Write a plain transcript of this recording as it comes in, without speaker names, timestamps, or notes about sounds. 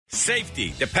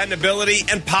Safety, dependability,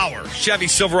 and power. Chevy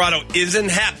Silverado isn't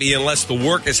happy unless the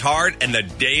work is hard and the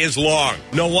day is long.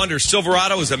 No wonder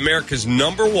Silverado is America's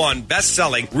 #1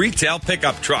 best-selling retail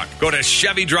pickup truck. Go to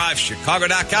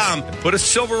ChevyDriveChicago.com and put a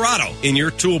Silverado in your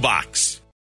toolbox.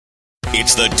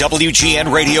 It's the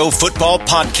WGN Radio Football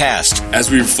Podcast.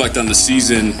 As we reflect on the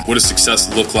season, what does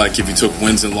success look like if you took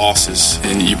wins and losses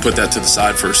and you put that to the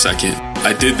side for a second?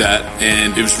 I did that,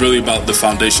 and it was really about the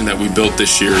foundation that we built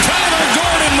this year. Tyler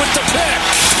Gordon with the pick.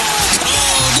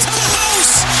 Oh, to the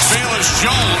house. Velus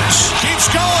Jones keeps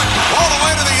going all the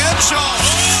way to the end zone.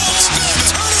 Oh,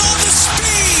 turn it on to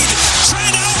speed.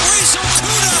 Trying to outrace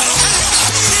Okudah.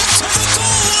 Beat it to the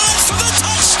goal line for the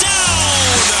touchdown.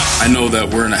 I know that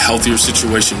we're in a healthier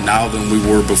situation now than we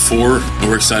were before, and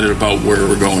we're excited about where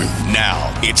we're going.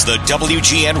 Now, it's the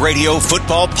WGN Radio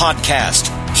Football Podcast.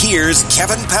 Here's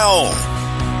Kevin Powell.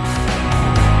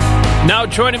 Now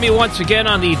joining me once again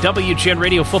on the WGN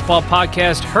Radio Football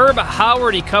Podcast, Herb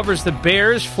Howard. He covers the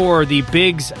Bears for the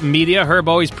Bigs Media. Herb,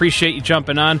 always appreciate you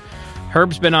jumping on.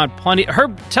 Herb's been on plenty.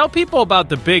 Herb, tell people about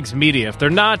the Bigs Media. If they're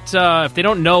not, if they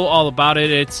don't know all about it,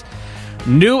 it's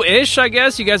new-ish, I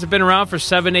guess. You guys have been around for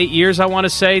 7-8 years, I want to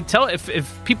say. Tell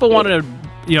if people want to,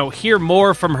 hear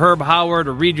more from Herb Howard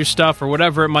or read your stuff or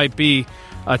whatever it might be.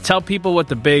 Tell people what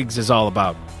the Bigs is all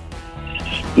about.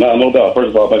 No doubt. First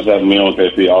of all, thanks for having me on,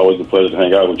 KC. Always a pleasure to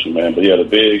hang out with you, man. But yeah, the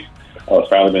Bigs was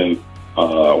founded in,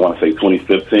 I want to say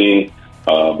 2015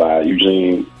 by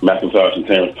Eugene McIntosh and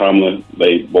Terrence Tomlin.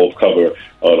 They both cover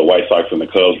the White Sox and the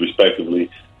Cubs, respectively.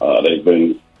 They've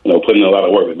been, putting in a lot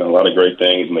of work. They've done a lot of great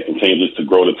things, and they continue just to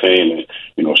grow the team.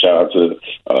 And, shout out to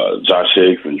Josh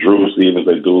Hicks and Drew Stevens.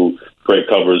 They do great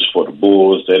coverage for the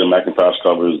Bulls. Jaden McIntosh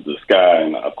covers the Sky,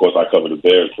 and, of course, I cover the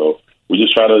Bears. So we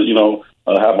just try to,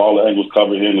 have all the angles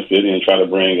covered here in the city and try to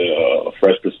bring a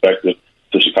fresh perspective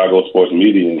to Chicago sports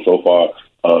media. And so far,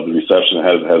 the reception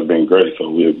has been great. So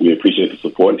we appreciate the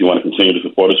support. If you want to continue to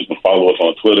support us, you can follow us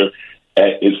on Twitter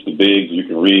at It's The Bigs. You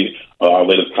can read our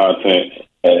latest content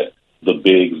at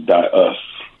thebigs.us.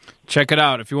 Check it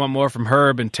out if you want more from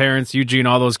Herb and Terrence, Eugene,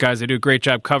 all those guys. They do a great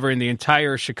job covering the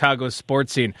entire Chicago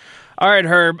sports scene. All right,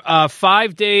 Herb,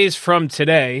 5 days from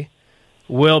today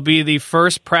will be the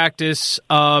first practice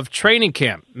of training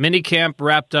camp. Mini camp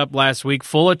wrapped up last week,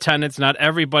 full attendance. Not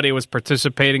everybody was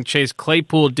participating. Chase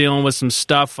Claypool dealing with some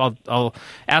stuff. I'll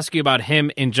ask you about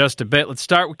him in just a bit. Let's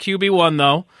start with QB1,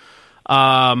 though.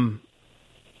 And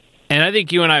I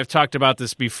think you and I have talked about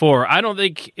this before. I don't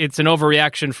think it's an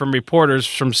overreaction from reporters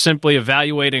from simply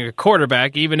evaluating a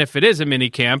quarterback, even if it is a mini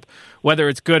camp, whether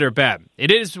it's good or bad. It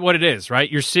is what it is,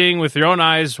 right? You're seeing with your own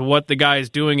eyes what the guy is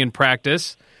doing in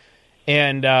practice.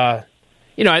 And, I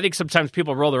think sometimes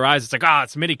people roll their eyes. It's like,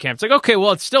 it's mini camp. It's like, okay,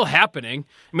 well, it's still happening.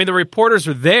 I mean, the reporters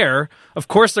are there. Of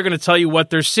course, they're going to tell you what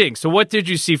they're seeing. So what did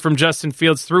you see from Justin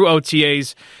Fields through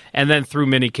OTAs and then through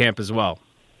mini camp as well?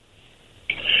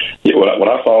 Yeah, what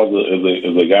I saw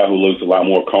is a guy who looks a lot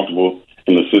more comfortable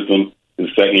in the system. His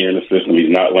second year in the system,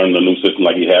 he's not learning the new system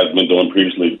like he has been doing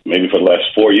previously, maybe for the last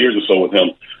 4 years or so with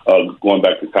him going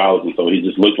back to college. And so he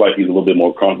just looks like he's a little bit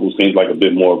more comfortable, seems like a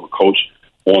bit more of a coach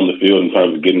on the field in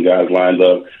terms of getting guys lined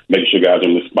up, making sure guys are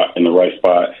in the right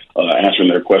spot, answering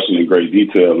their question in great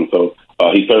detail. And so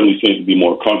he certainly seems to be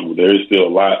more comfortable. There is still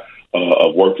a lot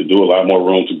of work to do, a lot more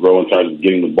room to grow in terms of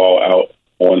getting the ball out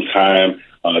on time,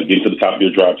 getting to the top of your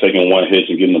drop, taking one hitch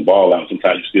and getting the ball out.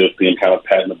 Sometimes you still see him kind of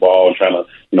patting the ball and trying to,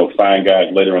 find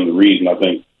guys later in the read. And I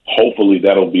think hopefully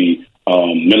that'll be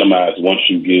minimized once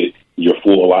you get your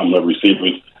full allotment of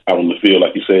receivers out on the field.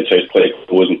 Like you said, Chase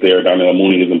Claypool wasn't there. Darnell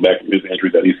Mooney isn't back from his injury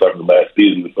that he suffered last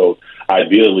season. And so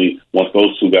ideally, once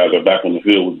those two guys are back on the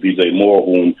field with DJ Moore,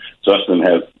 whom Justin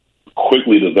has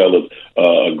quickly developed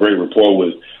a great rapport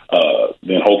with,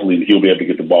 then hopefully he'll be able to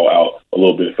get the ball out a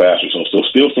little bit faster. So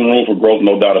still some room for growth,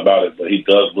 no doubt about it, but he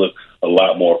does look a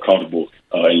lot more comfortable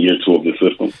in year 2 of the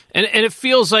system. And it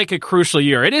feels like a crucial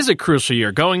year. It is a crucial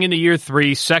year. Going into year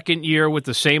 3, second year with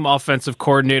the same offensive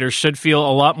coordinator, should feel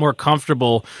a lot more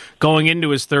comfortable going into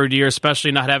his third year,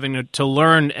 especially not having to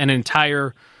learn an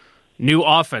entire new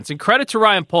offense. And credit to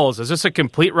Ryan Poles. Is this a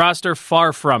complete roster?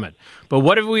 Far from it. But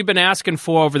what have we been asking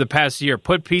for over the past year?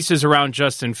 Put pieces around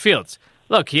Justin Fields.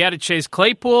 Look, he had a Chase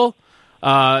Claypool.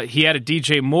 He had a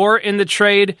DJ Moore in the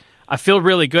trade. I feel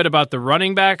really good about the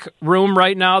running back room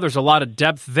right now. There's a lot of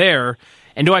depth there.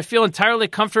 And do I feel entirely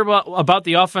comfortable about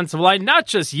the offensive line? Not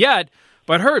just yet,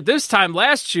 but this time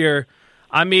last year,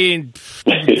 I mean,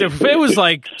 it was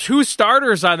like 2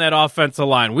 starters on that offensive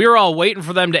line. We were all waiting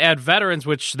for them to add veterans,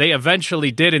 which they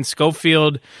eventually did in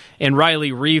Schofield and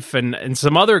Riley Reif and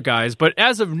some other guys. But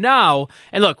as of now,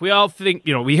 and look, we all think,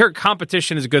 we hear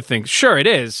competition is a good thing. Sure, it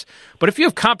is. But if you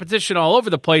have competition all over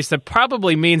the place, that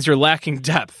probably means you're lacking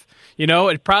depth.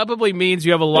 It probably means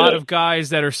you have a lot of guys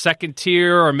that are second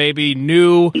tier or maybe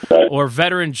new or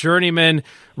veteran journeyman.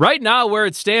 Right now, where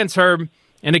it stands, Herb,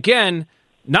 and again,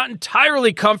 not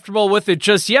entirely comfortable with it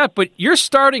just yet, but your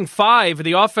starting 5,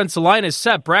 the offensive line is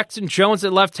set. Braxton Jones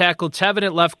at left tackle, Tevin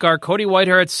at left guard, Cody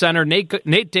Whitehair at center,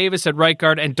 Nate Davis at right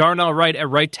guard, and Darnell Wright at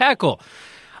right tackle.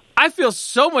 I feel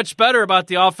so much better about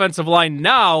the offensive line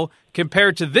now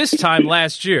compared to this time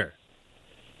last year.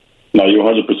 No, you're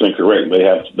 100% correct.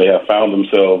 They have found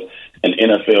themselves an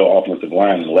NFL offensive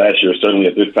line. And last year, certainly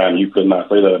at this time, you could not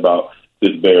say that about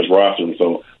this Bears roster. And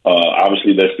so,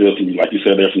 obviously, there's still some, like you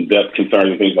said, there's some depth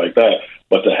concerns and things like that.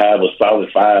 But to have a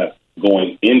solid 5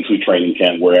 going into training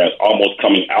camp, whereas almost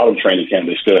coming out of training camp,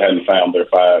 they still hadn't found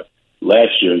their 5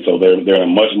 last year. And so they're in a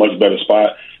much, much better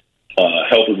spot.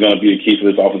 Health is going to be a key for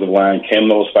this offensive line.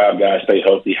 Can those 5 guys stay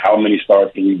healthy? How many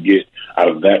starts can you get out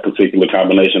of that particular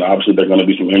combination? Obviously, there are going to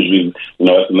be some injuries,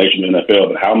 that's the nature of the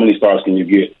NFL, but how many starts can you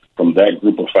get from that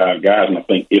group of 5 guys? And I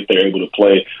think if they're able to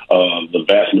play the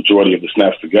vast majority of the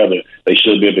snaps together, they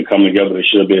should be able to come together, they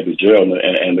should be able to gel,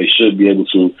 and they should be able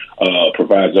to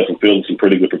provide Justin Fields some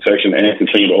pretty good protection and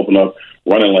continue to open up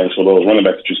running lanes for those running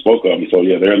backs that you spoke of. And so,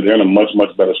 they're in a much,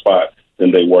 much better spot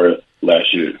than they were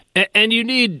last year. And you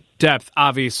need depth,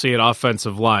 obviously, at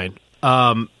offensive line.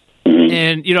 And,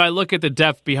 I look at the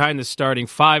depth behind the starting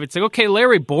 5. It's like, okay,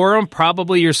 Larry Borom,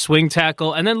 probably your swing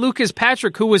tackle. And then Lucas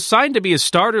Patrick, who was signed to be a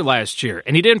starter last year.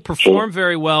 And he didn't perform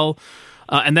very well.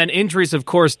 And then injuries, of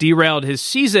course, derailed his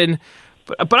season.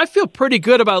 But I feel pretty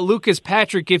good about Lucas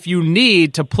Patrick if you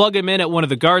need to plug him in at one of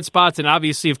the guard spots. And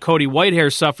obviously, if Cody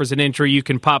Whitehair suffers an injury, you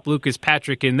can pop Lucas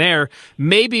Patrick in there.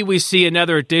 Maybe we see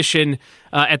another addition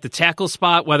at the tackle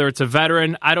spot, whether it's a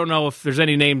veteran. I don't know if there's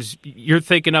any names you're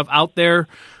thinking of out there.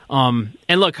 And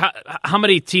look, how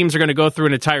many teams are going to go through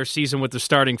an entire season with the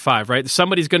starting 5, right?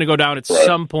 Somebody's going to go down at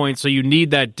some point, so you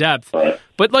need that depth. Right.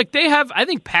 But I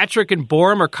think Patrick and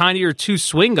Borom are kind of your 2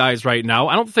 swing guys right now.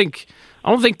 I don't think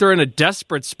they're in a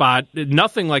desperate spot.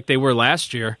 Nothing like they were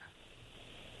last year.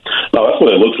 No, that's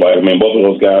what it looks like. I mean, both of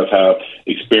those guys have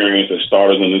experience as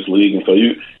starters in this league, and so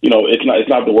it's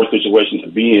not the worst situation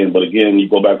to be in. But again, you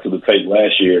go back to the tape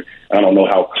last year, and I don't know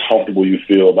how comfortable you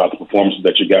feel about the performances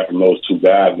that you got from those 2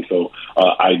 guys. And so,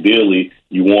 ideally,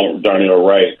 you want Darnell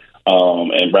Wright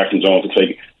and Braxton Jones to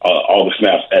take all the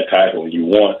snaps at tackle. You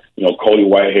want Cody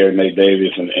Whitehair, Nate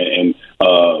Davis, and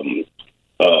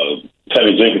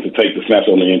Tevin Jenkins to take the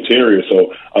snaps on the interior.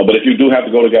 So, but if you do have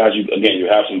to go to guys, you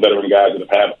have some veteran guys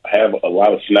that have a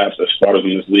lot of snaps as starters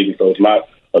in this league, and so it's not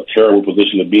a terrible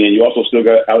position to be in. You also still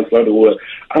got Alex Leatherwood.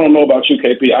 I don't know about you,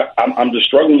 KP. I'm just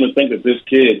struggling to think that this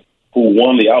kid who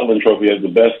won the Outland Trophy as the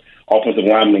best offensive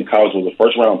lineman in college was a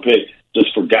first-round pick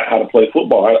just forgot how to play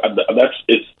football.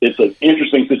 It's an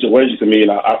interesting situation to me,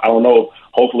 and I don't know.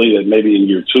 Hopefully, that maybe in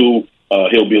year 2.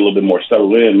 He'll be a little bit more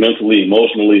settled in mentally,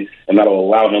 emotionally, and that'll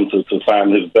allow him to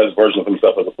find his best version of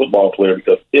himself as a football player,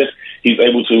 because if he's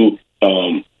able to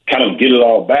kind of get it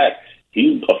all back,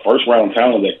 he's a first-round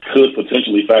talent that could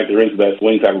potentially factor into that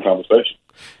swing tackle conversation.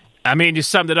 I mean, you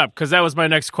summed it up, because that was my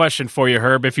next question for you,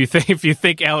 Herb. If you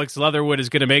think Alex Leatherwood is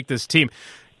going to make this team.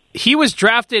 He was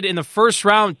drafted in the first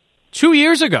round 2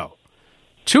 years ago.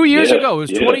 2 years ago, it was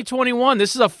 2021.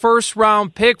 This is a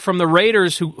first-round pick from the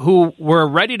Raiders who were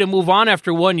ready to move on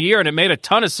after 1 year, and it made a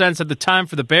ton of sense at the time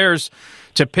for the Bears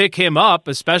to pick him up,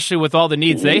 especially with all the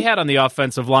needs they had on the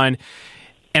offensive line.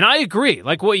 And I agree,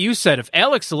 like what you said, if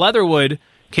Alex Leatherwood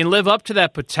can live up to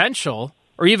that potential,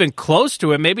 or even close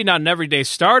to it, maybe not an everyday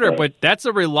starter, but that's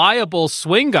a reliable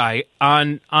swing guy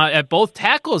at both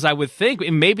tackles, I would think,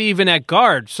 and maybe even at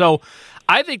guard. So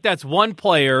I think that's one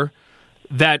player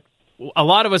that a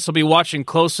lot of us will be watching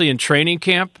closely in training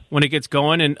camp when it gets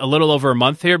going in a little over a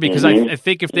month here, because I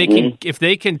think if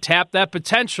they can tap that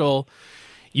potential,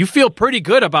 you feel pretty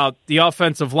good about the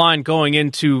offensive line going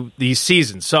into these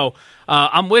seasons. So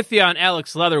I'm with you on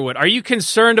Alex Leatherwood. Are you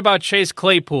concerned about Chase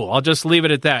Claypool? I'll just leave it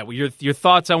at that. Your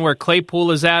thoughts on where Claypool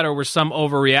is at, or were some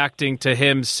overreacting to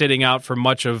him sitting out for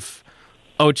much of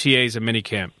OTAs and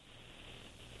minicamp?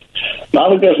 No, I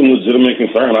think that's a legitimate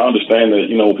concern. I understand that,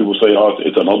 when people say,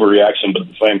 it's an overreaction, but at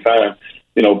the same time,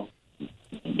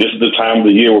 this is the time of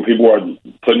the year where people are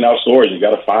putting out stories. You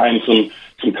got to find some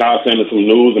content and some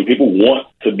news, and people want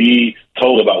to be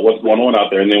told about what's going on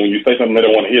out there. And then when you say something they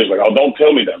don't want to hear, it's like, oh, don't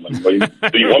tell me that.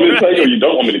 Like, do you want me to tell you or you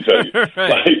don't want me to tell you?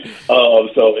 Right.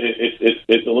 So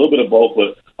it's a little bit of both,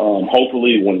 but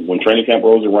hopefully when training camp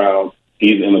rolls around,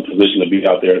 he's in a position to be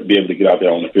out there, be able to get out there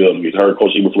on the field. And we've heard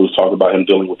Coach Eberflus talk about him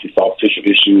dealing with some soft tissue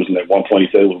issues, and at one point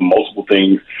he said it was multiple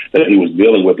things that he was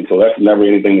dealing with. And so that's never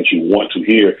anything that you want to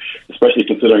hear, especially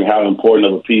considering how important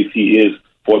of a piece he is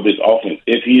for this offense.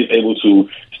 If he is able to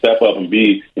step up and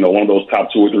be, one of those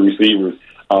top 2 or 3 receivers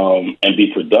and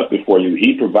be productive for you,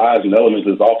 he provides an element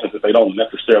to his offense that they don't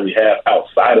necessarily have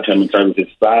outside of him in terms of his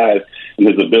size and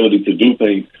his ability to do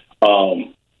things.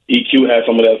 EQ has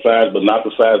some of that size, but not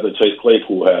the size that Chase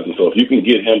Claypool has. And so if you can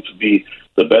get him to be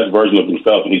the best version of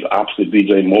himself, and he's opposite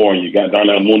DJ Moore, and you got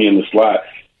Darnell Mooney in the slot,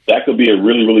 that could be a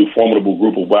really, really formidable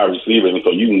group of wide receivers. And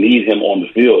so you need him on the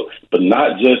field, but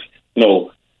not just,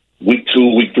 week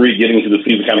 2, week 3, getting into the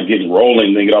season, kind of getting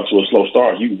rolling, then get off to a slow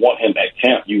start. You want him at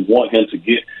camp. You want him to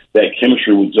get that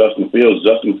chemistry with Justin Fields.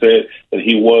 Justin said that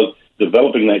he was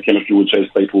developing that chemistry with Chase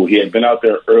Claypool. He had been out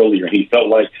there earlier. He felt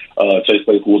like Chase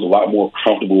Claypool was a lot more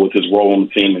comfortable with his role on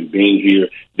the team and being here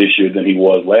this year than he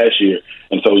was last year.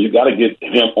 And so you got to get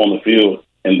him on the field,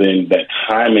 and then that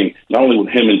timing, not only with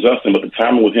him and Justin, but the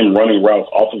timing with him running routes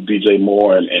off of DJ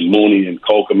Moore and Mooney and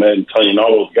Cole Kmet and Tony and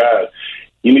all those guys.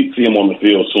 You need to see him on the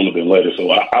field sooner than later. So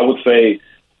I would say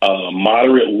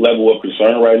moderate level of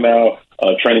concern right now.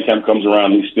 Training camp comes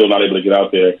around, he's still not able to get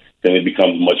out there, then it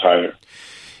becomes much higher.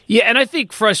 Yeah, and I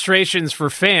think frustrations for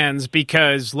fans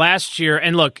because last year,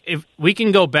 and look, if we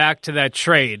can go back to that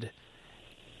trade,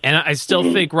 and I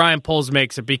still think Ryan Poles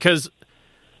makes it because,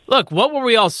 look, what were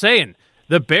we all saying?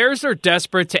 The Bears are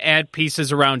desperate to add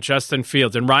pieces around Justin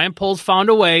Fields, and Ryan Poles found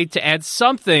a way to add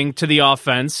something to the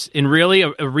offense in really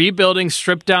a rebuilding,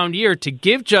 stripped-down year to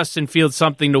give Justin Fields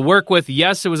something to work with.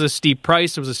 Yes, it was a steep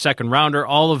price. It was a second-rounder,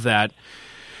 all of that.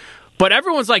 But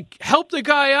everyone's like, help the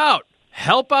guy out.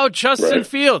 Help out Justin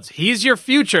Fields. He's your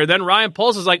future. Then Ryan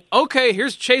Poles is like, okay,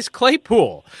 here's Chase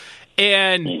Claypool.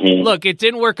 And look, it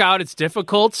didn't work out. It's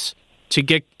difficult to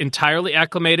get entirely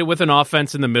acclimated with an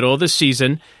offense in the middle of the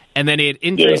season. And then he had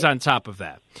injuries on top of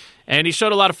that. And he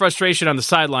showed a lot of frustration on the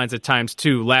sidelines at times,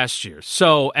 too, last year.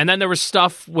 So, and then there was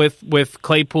stuff with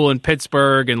Claypool in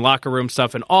Pittsburgh and locker room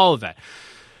stuff and all of that.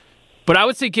 But I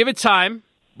would say give it time.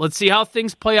 Let's see how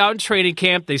things play out in training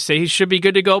camp. They say he should be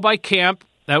good to go by camp.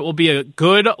 That will be a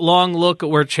good, long look at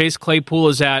where Chase Claypool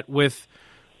is at with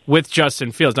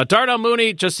Justin Fields. Now, Darnell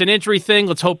Mooney, just an injury thing.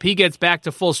 Let's hope he gets back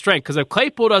to full strength. Because if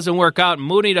Claypool doesn't work out and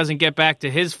Mooney doesn't get back to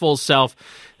his full self,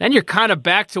 then you're kind of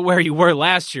back to where you were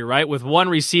last year, right? With one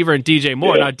receiver and DJ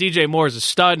Moore. Yeah. Now, DJ Moore is a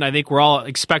stud, and I think we're all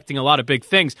expecting a lot of big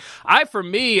things. For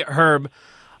me, Herb,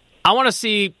 I want to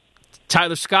see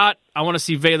Tyler Scott. I want to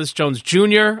see Velus Jones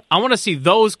Jr. I want to see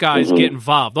those guys get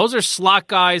involved. Those are slot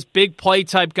guys, big play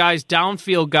type guys,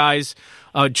 downfield guys.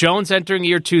 Jones entering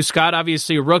year 2, Scott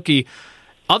obviously a rookie.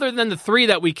 Other than the 3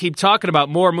 that we keep talking about,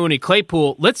 Moore, Mooney,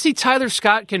 Claypool, let's see Tyler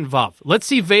Scott get involved. Let's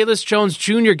see Velus Jones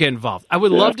Jr. get involved. I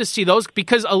would love to see those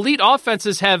because elite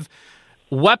offenses have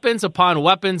weapons upon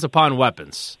weapons upon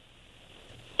weapons.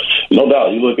 No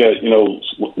doubt. You look at,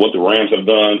 what the Rams have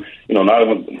done, not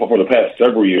even for the past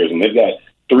several years, and they've got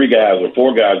 3 guys or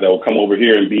 4 guys that will come over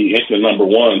here and be instant number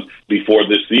 1 before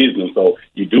this season. So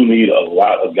you do need a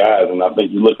lot of guys, and I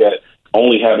think you look at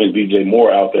only having DJ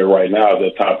Moore out there right now as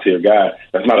a top-tier guy,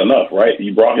 that's not enough, right?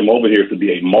 You brought him over here to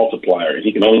be a multiplier, and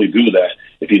he can only do that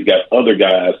if he's got other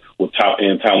guys with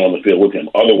top-end talent on the field with him.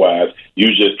 Otherwise, you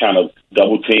just kind of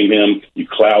double-team him, you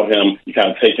cloud him, you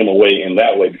kind of take him away in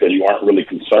that way because you aren't really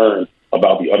concerned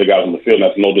about the other guys on the field.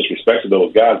 That's no disrespect to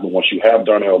those guys, but once you have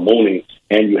Darnell Mooney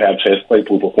and you have Chase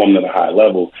Claypool performing at a high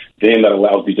level, then that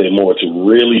allows DJ Moore to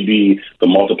really be the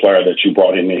multiplier that you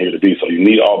brought him in here to be. So you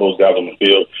need all those guys on the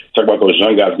field. Talk about those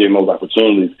young guys getting those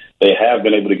opportunities. They have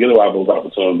been able to get a lot of those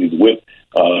opportunities with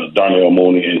Darnell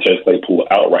Mooney and Chase Claypool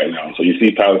out right now. So you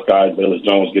see Tyler Scott, Velus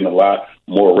Jones getting a lot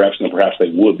more reps than perhaps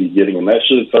they would be getting, and that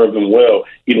should serve them well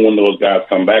even when those guys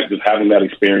come back, just having that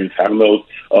experience, having those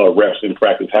reps in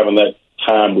practice, having that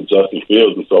time with Justin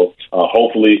Fields. And so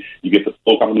hopefully you get the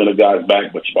full complement of guys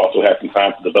back, but you've also had some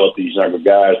time to develop these younger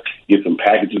guys, get some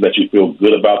packages that you feel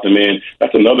good about them in.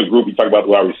 That's another group. You talk about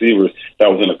the wide receivers that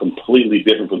was in a completely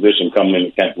different position coming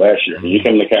into camp last year. When you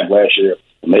came into camp last year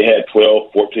and they had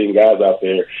 12, 14 guys out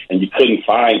there and you couldn't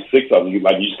find 6 of them, you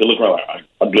still look around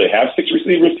like, do they have 6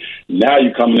 receivers? Now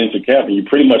you're coming into camp and you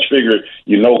pretty much figure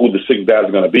you know who the 6 guys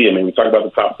are going to be. I mean, we talk about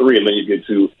the top 3 and then you get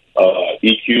to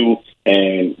EQ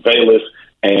and Velus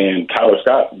and Tyler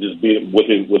Scott just being with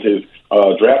his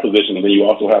draft position, and then you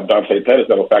also have Dante Pettis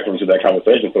that will factor into that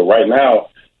conversation. So right now,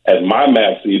 as my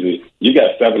math sees it, you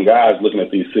got 7 guys looking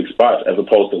at these 6 spots, as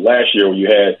opposed to last year where you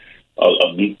had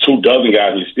 2 dozen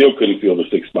guys who still couldn't fill the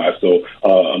 6 spots. So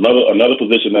another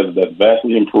position that's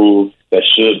vastly improved that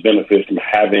should benefit from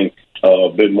having a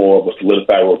bit more of a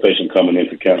solidified rotation coming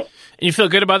into camp. And you feel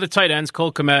good about the tight ends,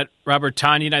 Cole Kmet, Robert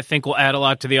Tonyan, I think will add a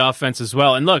lot to the offense as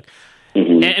well. And look,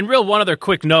 and real one other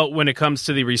quick note when it comes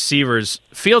to the receivers,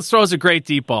 Fields throws a great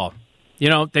deep ball. You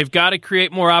know, they've got to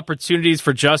create more opportunities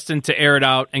for Justin to air it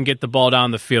out and get the ball down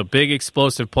the field. Big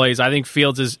explosive plays. I think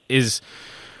Fields is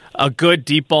a good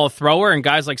deep ball thrower, and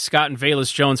guys like Scott and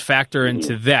Velus Jones factor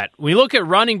into that. When you look at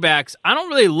running backs, I don't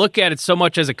really look at it so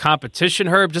much as a competition,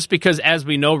 Herb, just because, as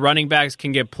we know, running backs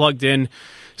can get plugged in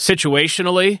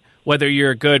situationally, whether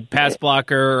you're a good pass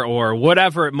blocker or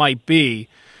whatever it might be.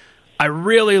 I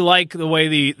really like the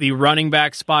way the running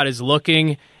back spot is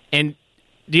looking. And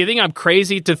do you think I'm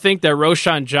crazy to think that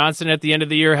Roschon Johnson at the end of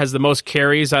the year has the most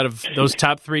carries out of those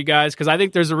top 3 guys? Because I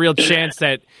think there's a real chance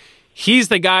that he's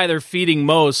the guy they're feeding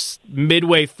most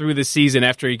midway through the season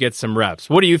after he gets some reps.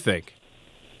 What do you think?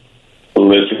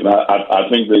 Listen, I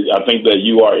think that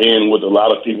you are in with a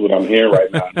lot of people that I'm hearing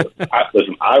right now.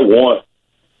 I want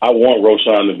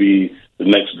Roschon to be the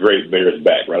next great Bears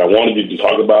back, right? I wanted you to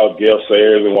talk about Gale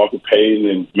Sayers and Walker Payton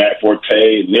and Matt Forte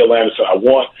and Neil Anderson. I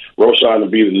want Roschon to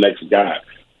be the next guy.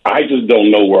 I just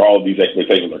don't know where all these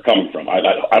expectations are coming from.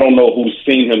 I don't know who's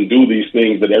seen him do these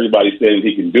things that everybody's saying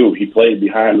he can do. He played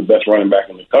behind the best running back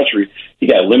in the country. He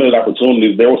got limited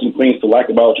opportunities. There were some things to like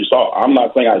about what you saw. I'm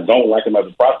not saying I don't like him as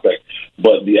a prospect,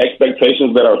 but the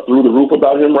expectations that are through the roof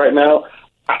about him right now,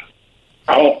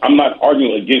 I'm not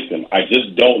arguing against him. I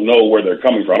just don't know where they're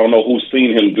coming from. I don't know who's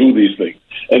seen him do these things.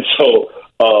 And so,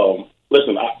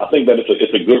 listen, I think that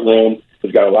it's a good room.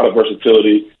 It's got a lot of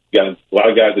versatility. Got a lot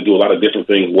of guys that do a lot of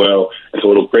different things well, and so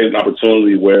it'll create an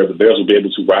opportunity where the Bears will be able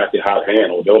to ride the hot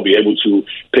hand, or they'll be able to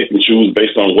pick and choose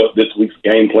based on what this week's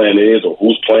game plan is or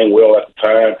who's playing well at the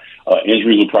time.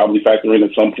 Injuries will probably factor in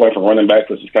at some point for running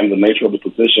backs. That's just kind of the nature of the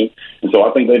position. And so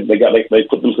I think they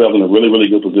put themselves in a really,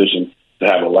 really good position to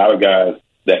have a lot of guys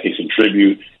that can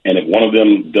contribute. And if one of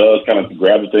them does kind of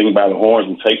grab the thing by the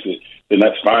horns and takes it, then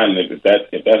that's fine. If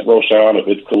that's Roschon, if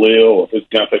it's Khalil, or if it's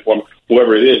Deontay Foreman,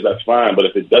 whoever it is, that's fine. But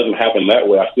if it doesn't happen that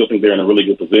way, I still think they're in a really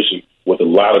good position with a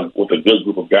good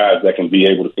group of guys that can be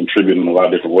able to contribute in a lot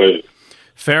of different ways.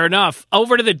 Fair enough.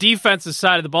 Over to the defensive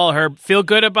side of the ball, Herb. Feel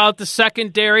good about the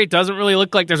secondary. Doesn't really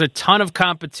look like there's a ton of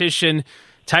competition.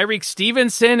 Tyreek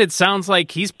Stevenson, it sounds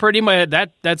like he's pretty much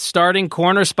that starting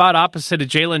corner spot opposite of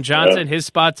Jalen Johnson, his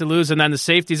spot to lose. And then the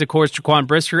safeties, of course, Jaquan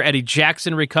Brisker, Eddie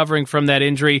Jackson recovering from that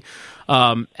injury.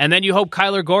 And then you hope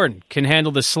Kyler Gordon can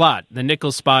handle the slot, the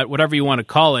nickel spot, whatever you want to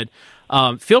call it.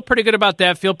 Feel pretty good about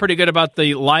that. Feel pretty good about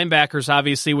the linebackers,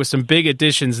 obviously, with some big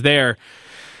additions there.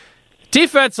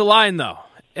 Defensive line, though.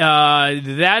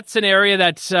 That's an area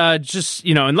that's just,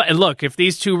 and look, if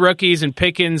these 2 rookies and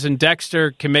Pickens and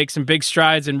Dexter can make some big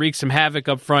strides and wreak some havoc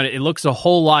up front, it looks a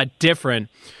whole lot different.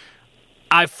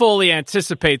 I fully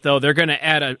anticipate, though, they're going to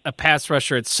add a pass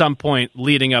rusher at some point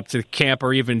leading up to camp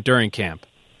or even during camp.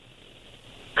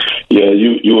 Yeah,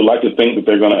 you would like to think that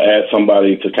they're going to add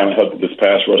somebody to kind of help with this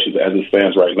pass rush as it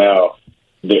stands right now.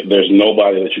 There's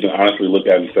nobody that you can honestly look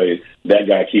at and say, that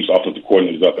guy keeps offensive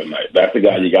coordinators up at night. That's the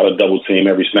guy you got to double team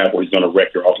every snap or he's going to wreck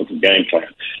your offensive game plan.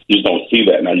 You just don't see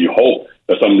that. Now, you hope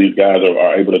that some of these guys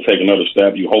are able to take another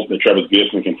step. You hope that Travis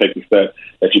Gibson can take the step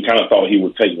that you kind of thought he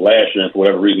would take last year, and for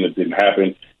whatever reason it didn't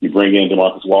happen. You bring in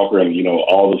DeMarcus Walker, and,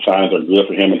 all the signs are good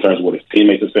for him in terms of what his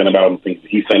teammates are saying about him, things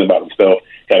that he's saying about himself.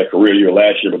 Had a career year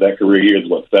last year, but that career year is,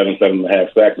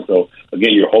 7.5 sacks. And so,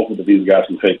 again, you're hoping that these guys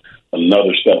can take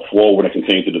another step forward and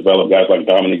continue to develop guys like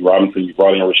Dominique Robinson. You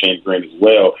brought in Rashawn Green as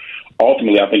well.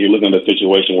 Ultimately, I think you're looking at a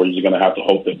situation where you're going to have to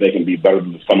hope that they can be better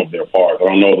than the sum of their parts. I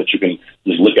don't know that you can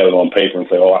just look at it on paper and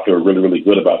say, I feel really, really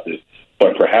good about this.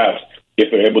 But perhaps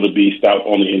if they're able to be stout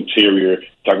on the interior,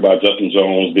 talk about Justin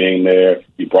Jones being there,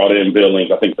 you brought in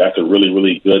Billings, I think that's a really,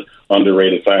 really good,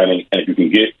 underrated signing. And if you can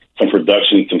get some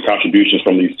production, some contributions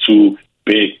from these 2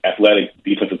 big athletic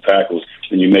defensive tackles,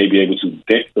 then you may be able to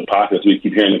dent the pocket. As we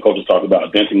keep hearing the coaches talk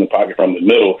about denting the pocket from the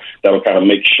middle, that will kind of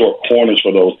make short corners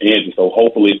for those ends. And so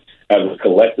hopefully, as a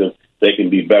collective, they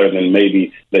can be better than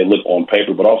maybe they look on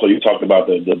paper. But also, you talked about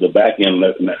the back end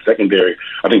in that secondary.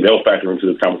 I think they'll factor into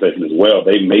this conversation as well.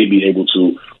 They may be able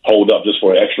to hold up just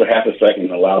for an extra half a second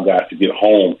and allow guys to get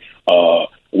home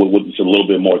with just a little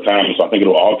bit more time. So I think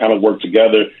it'll all kind of work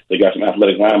together. They got some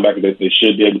athletic linebackers that they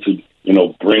should be able to,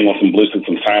 bring on some blitzes,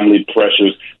 some timely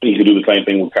pressures. I think you can do the same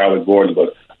thing with Kyler Gordon,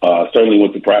 but certainly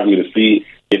wouldn't surprise me to see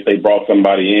if they brought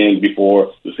somebody in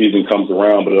before the season comes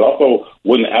around. But it also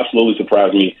wouldn't absolutely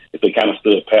surprise me if they kind of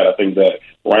stood pat. I think that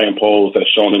Ryan Poles has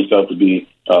shown himself to be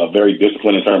very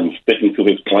disciplined in terms of sticking to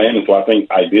his plan. And so I think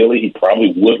ideally he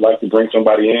probably would like to bring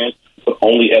somebody in, but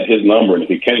only at his number. And if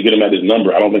he can't get him at his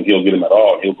number, I don't think he'll get him at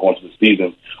all. He'll go into the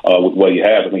season with what he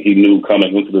has. I think he knew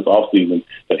coming into this offseason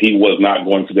that he was not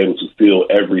going to be able to fill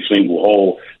every single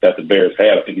hole that the Bears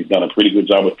had. I think he's done a pretty good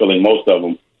job of filling most of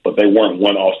them, but they weren't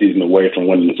one offseason away from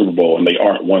winning the Super Bowl, and they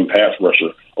aren't one pass rusher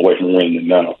away from winning it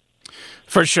now.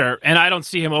 For sure, and I don't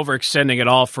see him overextending at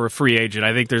all for a free agent.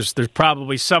 I think there's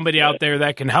probably somebody out there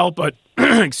that can help, but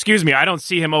excuse me, I don't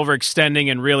see him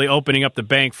overextending and really opening up the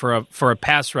bank for a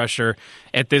pass rusher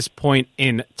at this point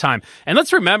in time. And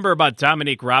let's remember about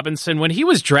Dominique Robinson. When he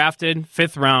was drafted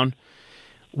 5th round,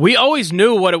 we always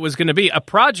knew what it was going to be, a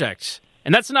project.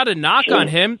 And that's not a knock on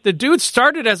him. The dude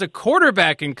started as a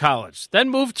quarterback in college, then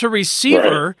moved to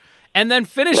receiver, and then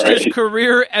finished his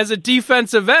career as a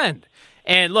defensive end.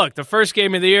 And look, the first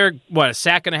game of the year, a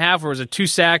sack and a half, or was it 2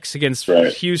 sacks against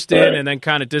Houston, and then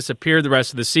kind of disappeared the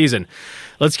rest of the season.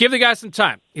 Let's give the guy some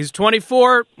time. He's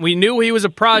 24. We knew he was a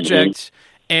project,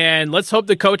 and let's hope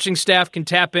the coaching staff can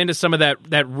tap into some of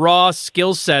that raw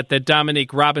skill set that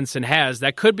Dominique Robinson has.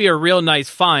 That could be a real nice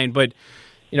find, but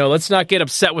let's not get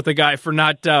upset with the guy for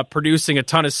not producing a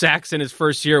ton of sacks in his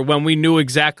first year when we knew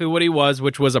exactly what he was,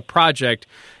 which was a project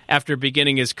after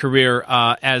beginning his career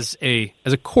as a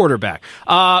quarterback.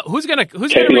 Who's gonna?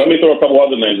 Let me throw a couple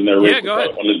other names in there. Yeah, go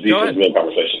ahead. On this defensive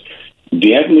conversation,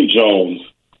 DeAnthony Jones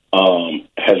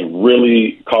has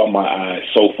really caught my eye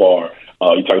so far.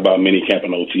 You talk about mini camp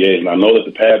and OTAs, and I know that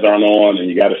the pads aren't on, and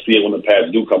you got to see it when the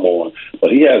pads do come on.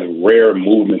 But he has rare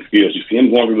movement skills. You see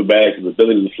him going through the bag, his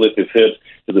ability to flip his hips,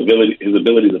 his ability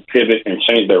to pivot and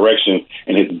change direction,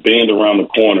 and his bend around the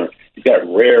corner. He's got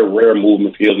rare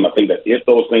movement skills, and I think that if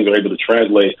those things are able to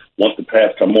translate once the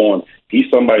pads come on, he's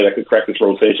somebody that could crack this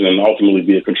rotation and ultimately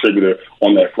be a contributor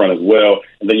on that front as well.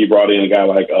 And then you brought in a guy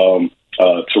like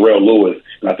Terrell Lewis,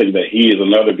 and I think that he is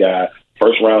another guy,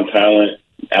 first-round talent,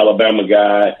 Alabama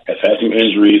guy, has had some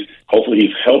injuries. Hopefully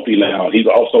he's healthy now. He's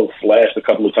also flashed a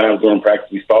couple of times during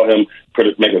practice. We saw him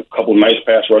make a couple nice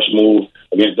pass rush moves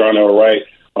against Darnell Wright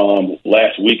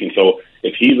last week. And so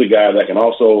if he's a guy that can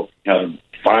also kind of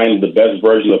find the best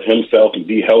version of himself and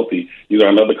be healthy, these are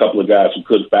another couple of guys who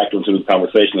could factor into this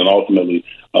conversation and ultimately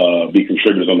be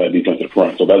contributors on that defensive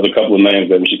front. So there's a couple of names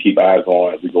that we should keep eyes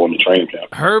on as we go into training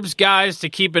camp. Herb's guys to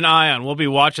keep an eye on. We'll be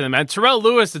watching them. And Terrell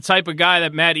Lewis, the type of guy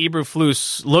that Matt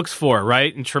Eberflus looks for,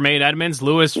 right? And Tremaine Edmonds,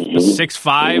 Lewis,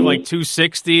 6'5", like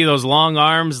 260, those long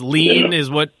arms, lean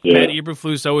is what Matt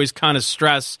Eberflus always kind of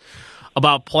stress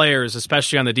about players,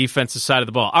 especially on the defensive side of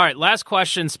the ball. All right, last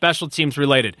question, special teams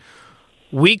related.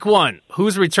 Week 1,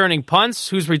 who's returning punts?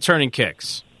 Who's returning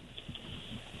kicks?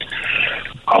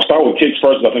 I'll start with kicks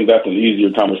first. I think that's an easier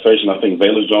conversation. I think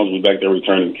Velus Jones will be back there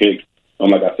returning kicks.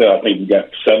 Like I said, I think we got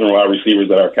 7 wide receivers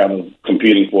that are kind of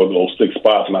competing for those 6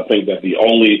 spots, and I think that the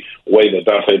only way that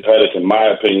Dante Pettis, in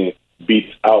my opinion,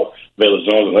 beats out Velus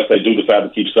Jones, unless they do decide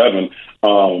to keep 7,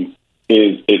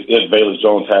 is if Velus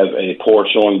Jones has a poor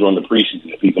showing during the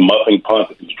preseason. If he's muffing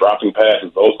punts, if he's dropping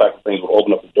passes, those types of things will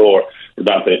open up the door for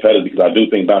Dante Pettis, because I do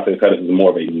think Dante Pettis is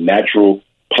more of a natural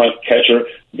punt catcher.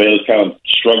 Velus kind of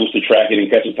struggles to track it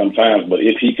and catch it sometimes, but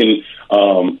if he can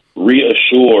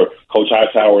reassure Coach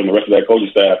Hightower and the rest of that coaching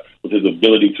staff with his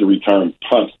ability to return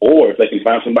punts, or if they can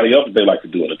find somebody else that they like to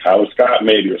do it, a Tyler Scott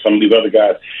maybe, or some of these other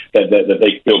guys that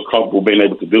they feel comfortable being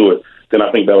able to do it, then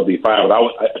I think that would be fine.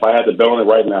 But if I had to bet on it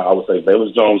right now, I would say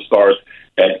Velus Jones starts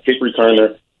at kick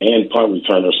returner and punt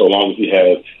returner, so long as he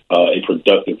has a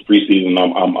productive preseason.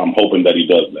 I'm hoping that he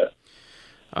does that.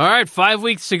 All right, 5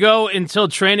 weeks to go until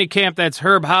training camp. That's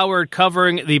Herb Howard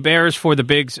covering the Bears for the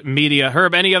Bigs Media.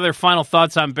 Herb, any other final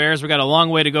thoughts on Bears? We got a long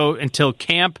way to go until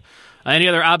camp. Any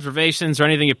other observations or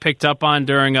anything you picked up on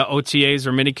during OTAs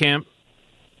or minicamp?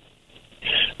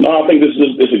 No, I think it's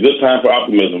a good time for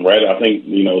optimism, right? I think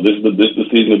this is the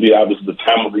season to be out. This is the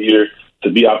time of the year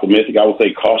to be optimistic. I would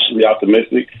say cautiously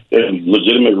optimistic. There's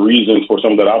legitimate reasons for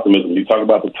some of that optimism. You talk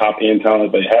about the top end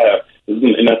talent they have. This is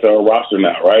an NFL roster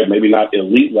now, right? Maybe not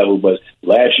elite level, but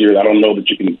last year, I don't know that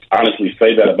you can honestly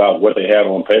say that about what they had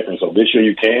on paper. And so this year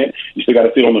you can. You still got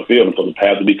to see it on the field. And so the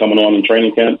pads will be coming on in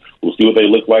training camp. We'll see what they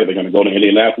look like. They're going to go to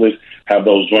Indianapolis, have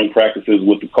those joint practices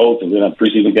with the coach, and then a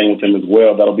preseason game with him as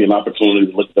well. That'll be an opportunity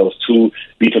to look at those 2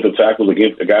 defensive tackles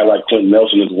against a guy like Quentin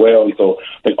Nelson as well. And so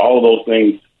I think all of those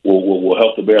things will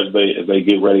help the Bears as they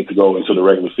get ready to go into the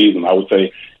regular season. I would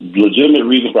say legitimate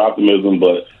reason for optimism,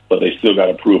 but but they still got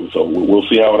to prove it. So we'll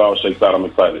see how it all shakes out. I'm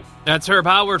excited. That's Herb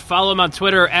Howard. Follow him on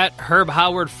Twitter at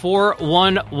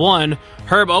HerbHoward411.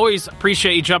 Herb, always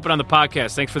appreciate you jumping on the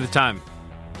podcast. Thanks for the time.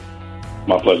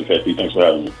 My pleasure, KP. Thanks for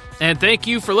having me. And thank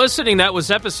you for listening. That was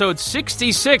episode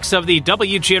 66 of the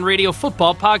WGN Radio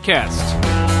Football Podcast.